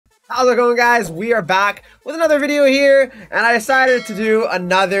How's it going, guys? We are back with another video here, and I decided to do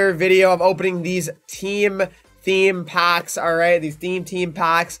another video of opening these theme packs. All right, these team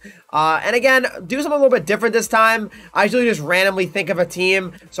packs, and again, do something a little bit different this time. I usually just randomly think of a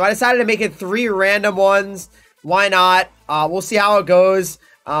team, so I decided to make it 3 random ones. Why not? We'll see how it goes.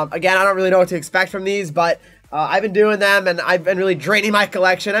 Again, I don't really know what to expect from these, but I've been doing them, and I've been really draining my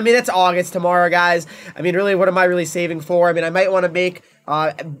collection. I mean, it's August tomorrow, guys. I mean, really, what am I really saving for? I mean, I might want to make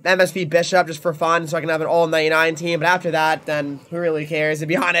MSV Bishop just for fun, so I can have an all-99 team. But after that, then who really cares? To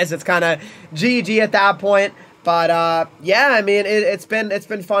be honest, it's kind of GG at that point. But yeah, I mean, it's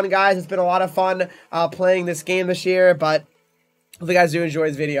been fun, guys. It's been a lot of fun playing this game this year. But hope you guys do enjoy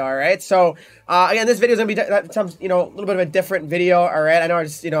this video, all right? So, again, this video is going to be some, a little bit of a different video, all right? I know I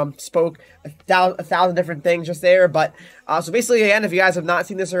just, spoke a thousand different things just there, but, so basically, again, if you guys have not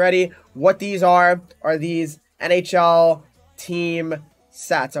seen this already, what these are these NHL team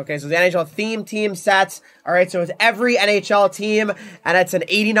sets, okay? So the NHL theme team sets, all right? So it's every NHL team, and it's an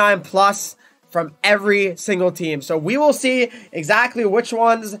 89 plus from every single team. So we will see exactly which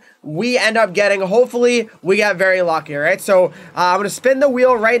ones we end up getting. Hopefully, we get very lucky, all right? So I'm going to spin the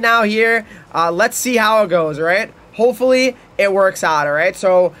wheel right now here. Let's see how it goes, all right? Hopefully, it works out, all right?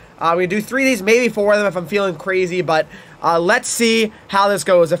 So we do 3 of these, maybe 4 of them if I'm feeling crazy, but let's see how this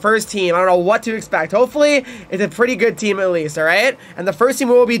goes. The first team, I don't know what to expect. Hopefully, it's a pretty good team at least, all right? And the first team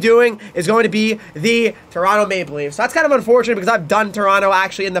we'll be doing is going to be the Toronto Maple Leafs. So that's kind of unfortunate because I've done Toronto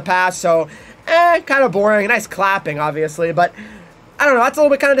actually in the past, so kind of boring. Nice clapping, obviously, but I don't know. That's a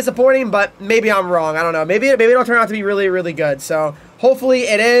little bit kind of disappointing, but maybe I'm wrong. I don't know. Maybe it'll turn out to be really, really good. So hopefully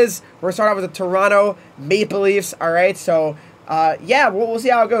it is. We're going to start off with the Toronto Maple Leafs, all right? So yeah, we'll see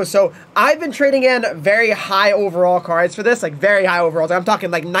how it goes. So I've been trading in very high overall cards for this, like very high overalls. I'm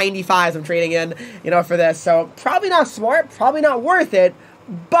talking like 95s I'm trading in, for this. So probably not smart, probably not worth it,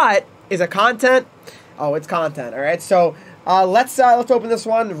 but is it content? Oh, it's content, all right? So let's open this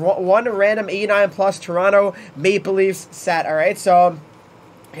one. One random 89 plus Toronto Maple Leafs set, all right? So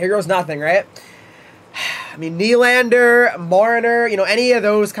here goes nothing, right? I mean, Nylander, Marner, any of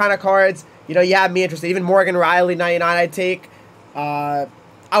those kind of cards, you have me interested. Even Morgan Riley, 99, I'd take. I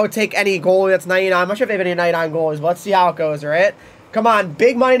would take any goalie that's 99. I'm not sure if they have any 99 goalies, but let's see how it goes, all right? Come on,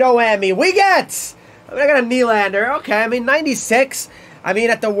 big money, no whammy. We get! I mean, I got a Nylander. Okay, I mean, 96. I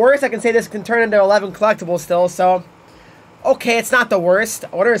mean, at the worst, I can say this can turn into 11 collectibles still, so okay, it's not the worst.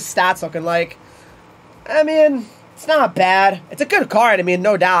 What are his stats looking like? I mean, it's not bad. It's a good card, I mean,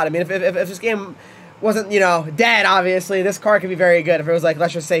 no doubt. I mean, if this game wasn't, dead, obviously, this card could be very good. If it was, like,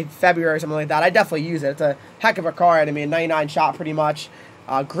 let's just say February or something like that, I'd definitely use it. It's a heck of a card. I mean, 99 shot pretty much.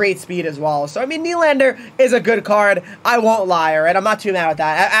 Great speed as well. So, I mean, Nylander is a good card. I won't lie, all right? I'm not too mad with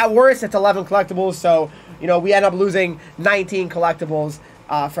that. At worst, it's 11 collectibles, so, we end up losing 19 collectibles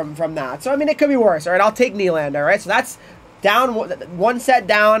from that. So, I mean, it could be worse, all right? I'll take Nylander, all right? So, that's down, one set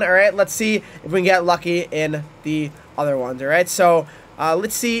down, all right? Let's see if we can get lucky in the other ones, all right? So,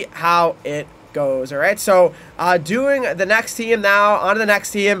 let's see how it goes, all right? So, doing the next team now, on to the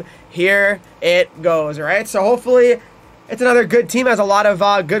next team. Here it goes, all right? So, hopefully, it's another good team. Has a lot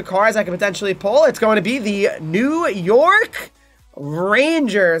of good cards I can potentially pull. It's going to be the New York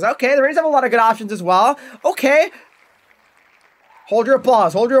Rangers. Okay, the Rangers have a lot of good options as well. Okay. Hold your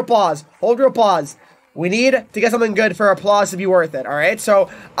applause, hold your applause, hold your applause. We need to get something good for applause to be worth it, all right? So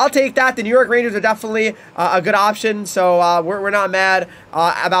I'll take that. The New York Rangers are definitely a good option, so we're not mad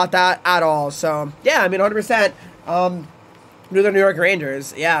about that at all. So, yeah, I mean, 100% New York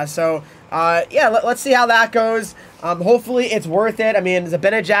Rangers. Yeah, so, yeah, let's see how that goes. Hopefully it's worth it. I mean,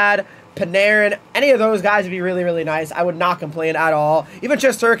 Zibanejad, Panarin, any of those guys would be really, really nice. I would not complain at all. Even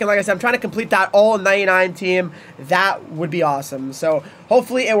Shesterkin, like I said, I'm trying to complete that all-99 team. That would be awesome. So,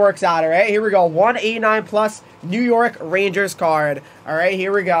 hopefully it works out, all right? Here we go. 189 plus New York Rangers card. All right,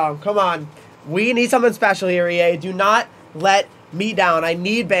 here we go. Come on. We need something special here, EA. Do not let me down. I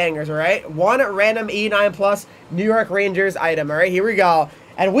need bangers, all right? One random 89 plus New York Rangers item, all right? Here we go.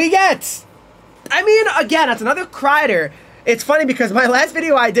 And we get, I mean, again, that's another Kreider. It's funny because my last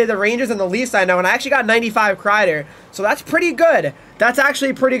video I did the Rangers and the Leafs, I know, and I actually got 95 Kreider. So that's pretty good. That's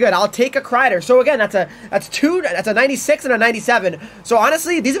actually pretty good. I'll take a Kreider. So again, that's a 96 and a 97. So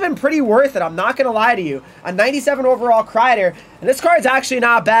honestly, these have been pretty worth it. I'm not gonna lie to you. A 97 overall Kreider, and this card's actually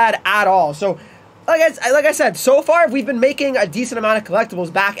not bad at all. So like I said, so far we've been making a decent amount of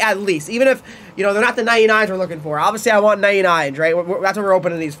collectibles back at least. Even if, they're not the 99s we're looking for. Obviously, I want 99s, right? That's what we're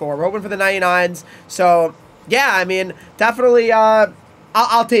opening these for. We're hoping for the 99s. So yeah, I mean, definitely,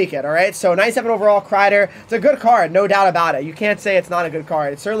 I'll take it, all right? So, 97 overall Kreider. It's a good card, no doubt about it. You can't say it's not a good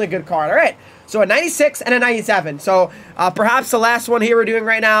card. It's certainly a good card. All right, So a 96 and a 97. So perhaps the last one here we're doing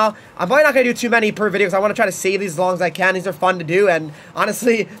right now. I'm probably not going to do too many per video because I want to try to save these as long as I can. These are fun to do, and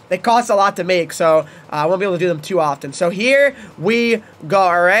honestly, they cost a lot to make, so I won't be able to do them too often. So here we go,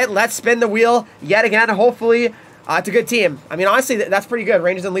 all right? Let's spin the wheel yet again. Hopefully, it's a good team. I mean, honestly, that's pretty good.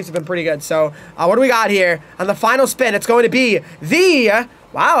 Rangers and Leafs have been pretty good. So what do we got here? On the final spin, it's going to be the...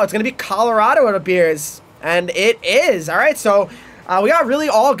 Wow, it's going to be Colorado, it appears. And it is. All right, so we got really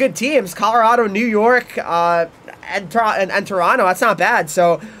all good teams. Colorado, New York, and Toronto. That's not bad.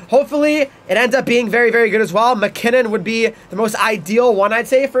 So hopefully it ends up being very, very good as well. McKinnon would be the most ideal one, I'd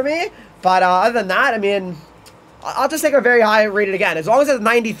say, for me. But other than that, I mean, I'll just take a very high rated again. As long as it's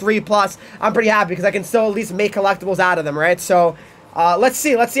 93 plus, I'm pretty happy because I can still at least make collectibles out of them, right? So let's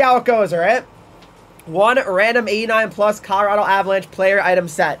see how it goes, all right? One random 89 plus Colorado Avalanche player item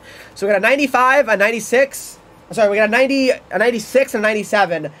set. So we got a 95, a 96. Sorry, we got a 90, a 96, and a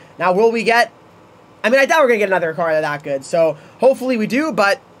 97. Now, will we get... I mean, I doubt we're going to get another card that good. So hopefully we do,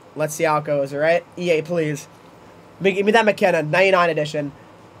 but let's see how it goes, all right? EA, please. Give me that McKinnon, 99 edition.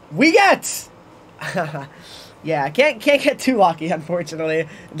 We get... Yeah, can't get too lucky, unfortunately.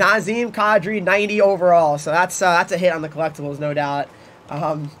 Nazem Kadri, 90 overall. So that's a hit on the collectibles, no doubt.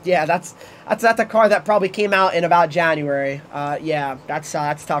 Yeah, that's a card that probably came out in about January. Yeah, that's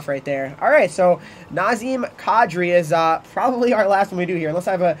tough right there. All right, so Nazem Kadri is probably our last one we do here, unless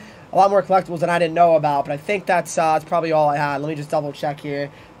I have a lot more collectibles than I didn't know about. But I think that's probably all I had. Let me just double check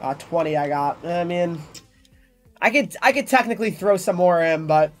here. 20 I got. I mean, I could technically throw some more in,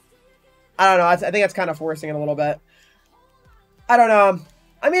 but I don't know. I think that's kind of forcing it a little bit. I don't know.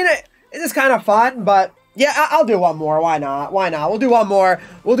 I mean, it's just kind of fun, but yeah, I'll do one more. Why not? Why not? We'll do one more.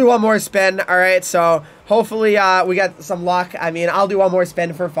 We'll do one more spin. All right, so hopefully we get some luck. I mean, I'll do one more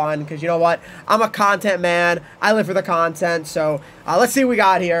spin for fun because you know what? I'm a content man. I live for the content. So let's see what we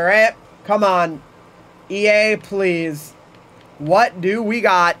got here, all right? Come on. EA, please. What do we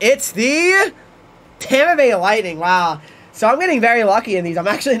got? It's the Tampa Bay Lightning. Wow. So I'm getting very lucky in these. I'm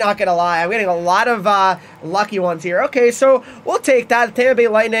actually not going to lie. I'm getting a lot of lucky ones here. Okay, so we'll take that. The Tampa Bay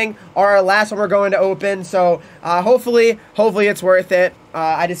Lightning are our last one we're going to open. So hopefully it's worth it.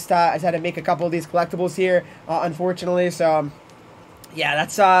 I just had to make a couple of these collectibles here, unfortunately. So yeah,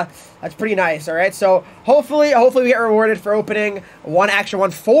 that's pretty nice. All right, so hopefully we get rewarded for opening one extra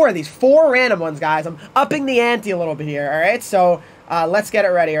one. Four of these, 4 random ones, guys. I'm upping the ante a little bit here. All right, so let's get it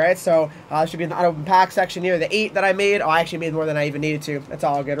ready, all right? So it should be in the unopened pack section here. The 8 that I made. Oh, I actually made more than I even needed to. That's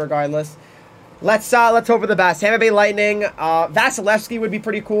all good, regardless. Let's hope for the best. Tampa Bay Lightning. Vasilevsky would be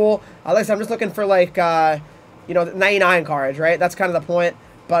pretty cool. Like I said, I'm just looking for like, you know, 99 cards, right? That's kind of the point.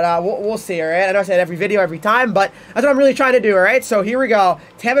 But we'll see, all right? I know I said every video, every time, but that's what I'm really trying to do, all right? So here we go.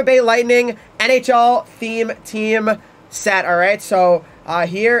 Tampa Bay Lightning NHL theme team set, all right? So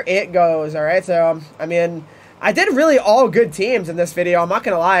here it goes, all right? So, I mean, I did really all good teams in this video. I'm not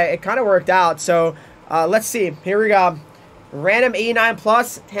going to lie. It kind of worked out. So let's see. Here we go. Random 89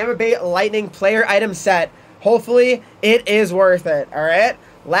 plus Tampa Bay Lightning player item set. Hopefully it is worth it, all right?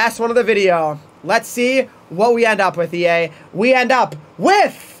 Last one of the video. Let's see what we end up with, EA. We end up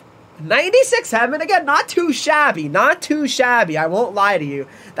with 96 Hedman. Again, not too shabby. Not too shabby. I won't lie to you.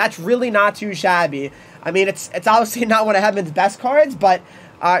 That's really not too shabby. I mean, it's obviously not one of Hedman's best cards, but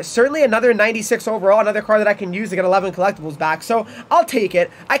certainly another 96 overall, another card that I can use to get 11 collectibles back. So I'll take it.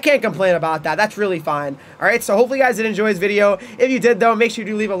 I can't complain about that. That's really fine. All right, so hopefully you guys did enjoy this video. If you did, though, make sure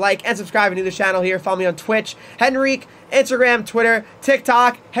you do leave a like and subscribe to the channel here. Follow me on Twitch, Henreek, Instagram, Twitter,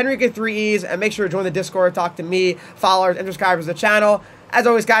 TikTok, Henreek with 3 E's, and make sure to join the Discord, talk to me, followers, and subscribers of the channel. As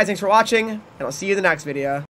always, guys, thanks for watching, and I'll see you in the next video.